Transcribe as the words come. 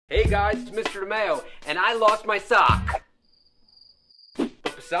Hey guys, it's Mr. DeMaio, and I lost my sock.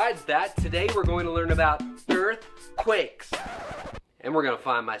 But besides that, today we're going to learn about earthquakes. And we're going to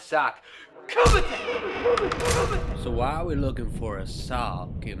find my sock. So why are we looking for a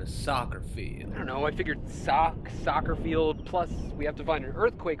sock in a soccer field? I don't know, I figured soccer field, plus we have to find an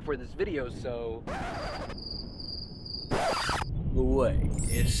earthquake for this video, so... But wait,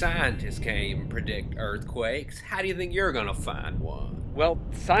 if scientists can't even predict earthquakes, how do you think you're gonna find one? Well,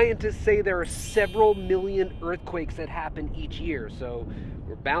 scientists say there are several million earthquakes that happen each year, so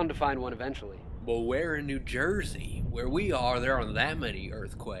we're bound to find one eventually. Well, we're in New Jersey. Where we are, there aren't that many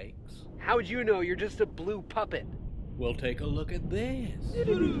earthquakes. How would you know? You're just a blue puppet. We'll take a look at this.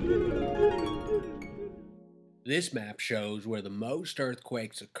 This map shows where the most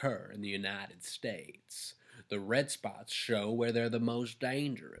earthquakes occur in the United States. The red spots show where they're the most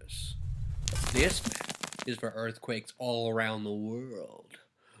dangerous. This map is for earthquakes all around the world.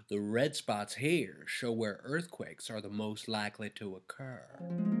 The red spots here show where earthquakes are the most likely to occur.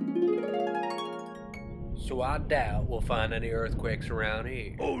 So I doubt we'll find any earthquakes around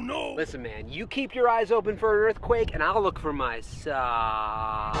here. Oh no! Listen man, you keep your eyes open for an earthquake and I'll look for my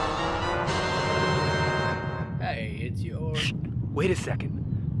sock. Hey, it's yours. Shh. Wait a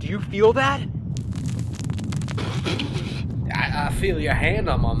second. Do you feel that? I feel your hand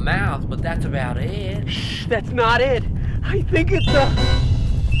on my mouth, but that's about it. Shh, that's not it. I think it's a...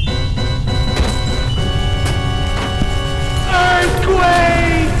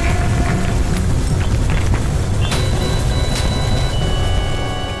 earthquake!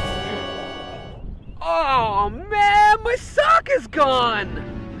 Oh man, my sock is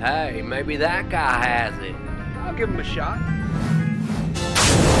gone! Hey, maybe that guy has it. I'll give him a shot.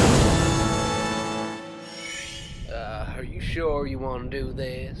 Are you sure you want to do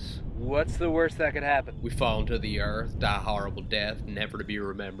this? What's the worst that could happen? We fall into the earth, die a horrible death, never to be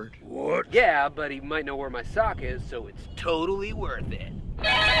remembered. What? Yeah, but he might know where my sock is, so it's totally worth it.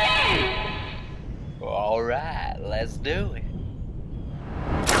 All right, let's do it.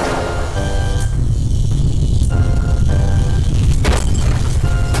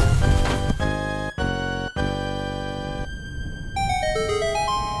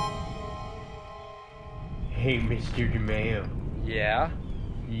 Hey, Mr. DeMaio, Yeah?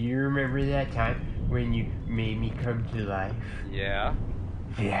 you remember that time when you made me come to life? Yeah?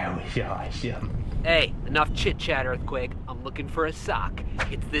 That was awesome. Hey, enough chit-chat, Earthquake. I'm looking for a sock.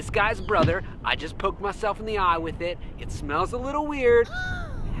 It's this guy's brother. I just poked myself in the eye with it. It smells a little weird.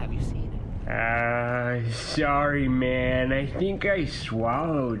 Have you seen it? Sorry, man. I think I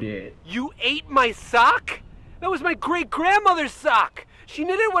swallowed it. You ate my sock? That was my great-grandmother's sock. She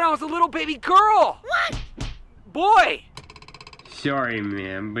knit it when I was a little baby girl. What? Boy! Sorry,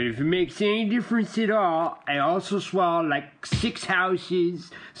 man, but if it makes any difference at all, I also swallowed like 6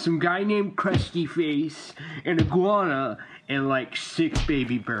 houses, some guy named Krusty Face, an iguana, and like 6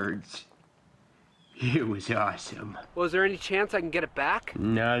 baby birds. It was awesome. Well, is there any chance I can get it back?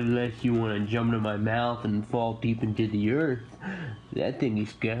 Not unless you want to jump into my mouth and fall deep into the earth. That thing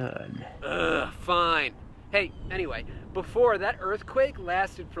is gone. Ugh, fine. Hey, anyway, before, that earthquake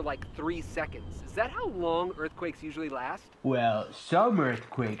lasted for like 3 seconds. Is that how long earthquakes usually last? Well, some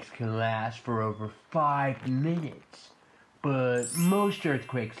earthquakes can last for over 5 minutes, but most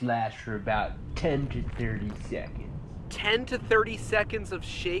earthquakes last for about 10 to 30 seconds. 10 to 30 seconds of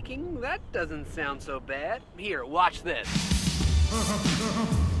shaking? That doesn't sound so bad. Here, watch this.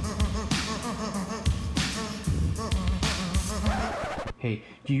 Hey,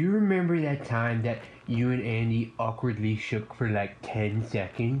 do you remember that time that you and Andy awkwardly shook for like 10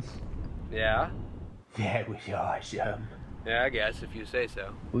 seconds? Yeah? That was awesome. Yeah, I guess, if you say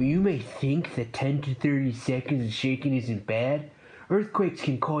so. Well, you may think that 10 to 30 seconds of shaking isn't bad. Earthquakes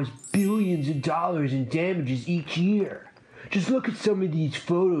can cause billions of dollars in damages each year. Just look at some of these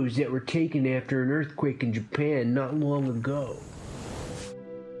photos that were taken after an earthquake in Japan not long ago.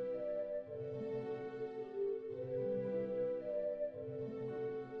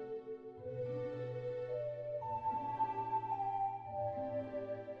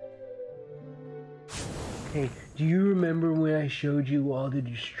 Hey, do you remember when I showed you all the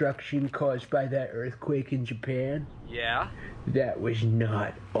destruction caused by that earthquake in Japan? Yeah? That was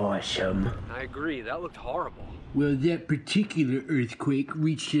not awesome. I agree, that looked horrible. Well, that particular earthquake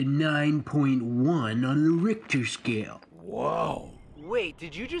reached a 9.1 on the Richter scale. Whoa. Wait,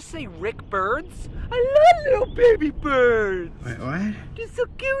 did you just say Rick Birds? I love little baby birds. Wait, what? They're so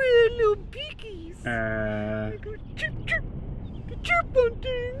cute with their little beakies. They go chirp, chirp. They chirp on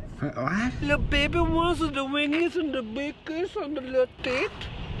things. What? The baby ones with the wingies and the beakies and the little teeth.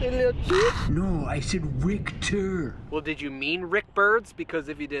 Hey, little chick. No, I said Richter. Well, did you mean Rick Birds? Because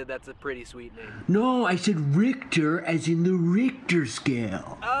if you did, that's a pretty sweet name. No, I said Richter as in the Richter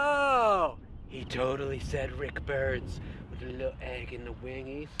scale. Oh, he totally said Rick Birds with a little egg in the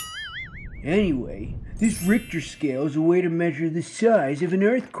wingies. Anyway, this Richter scale is a way to measure the size of an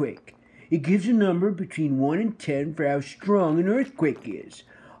earthquake. It gives a number between 1 and 10 for how strong an earthquake is.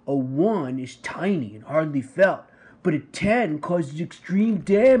 A 1 is tiny and hardly felt, but a 10 causes extreme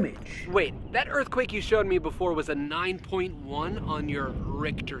damage. Wait, that earthquake you showed me before was a 9.1 on your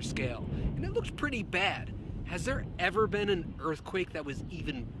Richter scale, and it looks pretty bad. Has there ever been an earthquake that was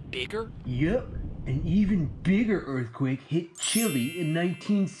even bigger? Yep, an even bigger earthquake hit Chile in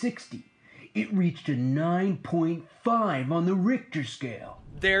 1960. It reached a 9.5 on the Richter scale.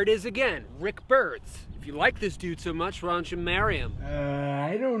 There it is again, Rick Birds. If you like this dude so much, why don't you marry him?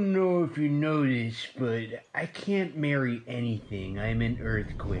 I don't know if you know this, but I can't marry anything. I'm an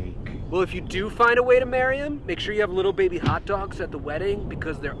earthquake. Well, if you do find a way to marry him, make sure you have little baby hot dogs at the wedding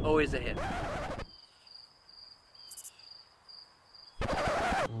because they're always a hit.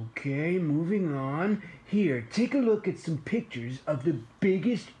 Okay, moving on. Here, take a look at some pictures of the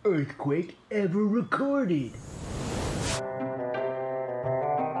biggest earthquake ever recorded.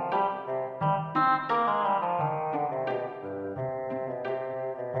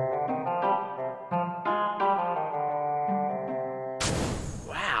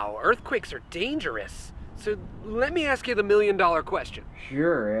 Wow, earthquakes are dangerous. So let me ask you the million-dollar question.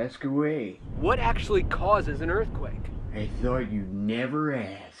 Sure, ask away. What actually causes an earthquake? I thought you'd never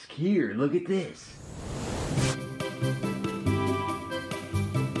ask. Here, look at this.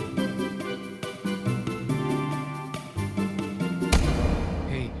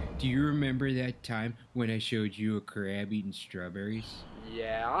 Hey, do you remember that time when I showed you a crab eating strawberries?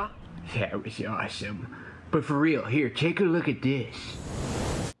 Yeah? That was awesome. But for real, here, take a look at this.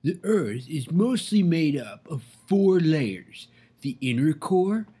 The Earth is mostly made up of 4 layers: the inner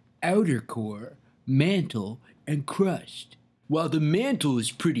core, outer core, mantle, and crust. While the mantle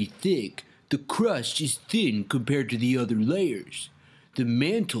is pretty thick, the crust is thin compared to the other layers. The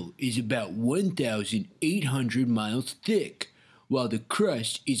mantle is about 1,800 miles thick, while the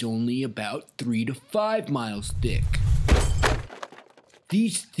crust is only about 3 to 5 miles thick.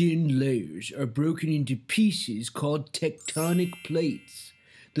 These thin layers are broken into pieces called tectonic plates.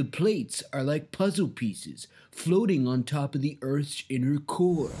 The plates are like puzzle pieces floating on top of the Earth's inner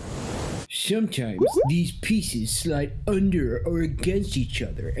core. Sometimes these pieces slide under or against each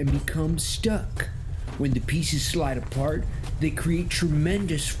other and become stuck. When the pieces slide apart, they create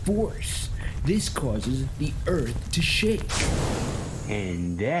tremendous force. This causes the Earth to shake.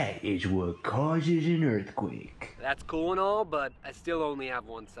 And that is what causes an earthquake. That's cool and all, but I still only have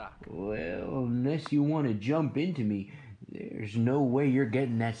one sock. Well, unless you want to jump into me, there's no way you're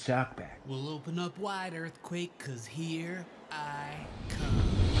getting that sock back. We'll open up wide, earthquake, 'cause here I come.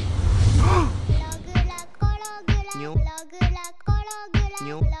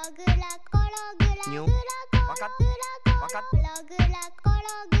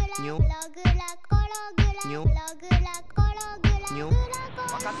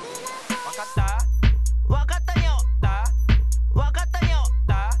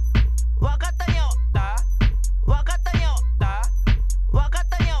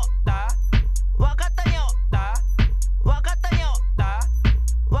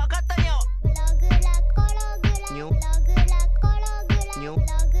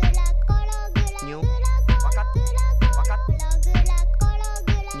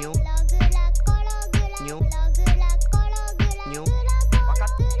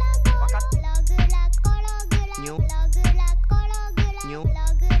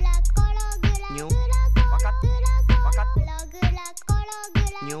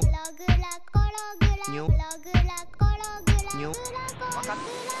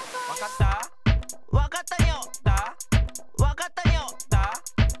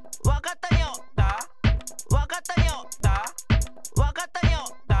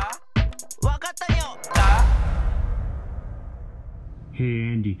 Hey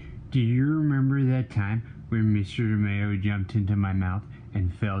Andy, do you remember that time when Mr. DeMaio jumped into my mouth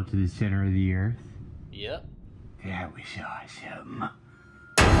and fell to the center of the earth? Yep. That was awesome.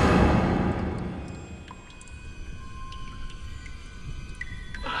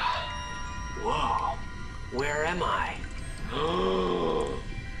 Whoa, where am I?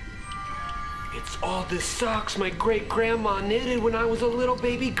 It's all the socks my great-grandma knitted when I was a little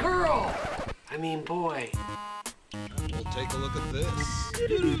baby girl. I mean, boy. We'll take a look at this.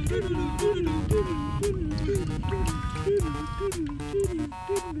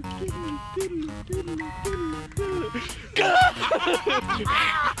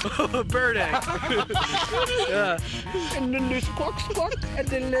 Oh, bird egg. Yeah. And then they squawk, squawk, and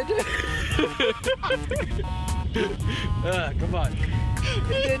then let it. Come on.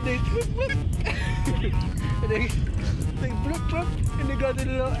 And then they flip, flip. And they flip, flip, and they got a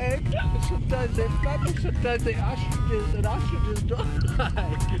little egg. And sometimes they flap, and sometimes they ostriches, and ostriches don't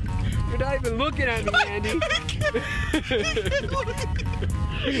fly. You're not even looking at me, Andy.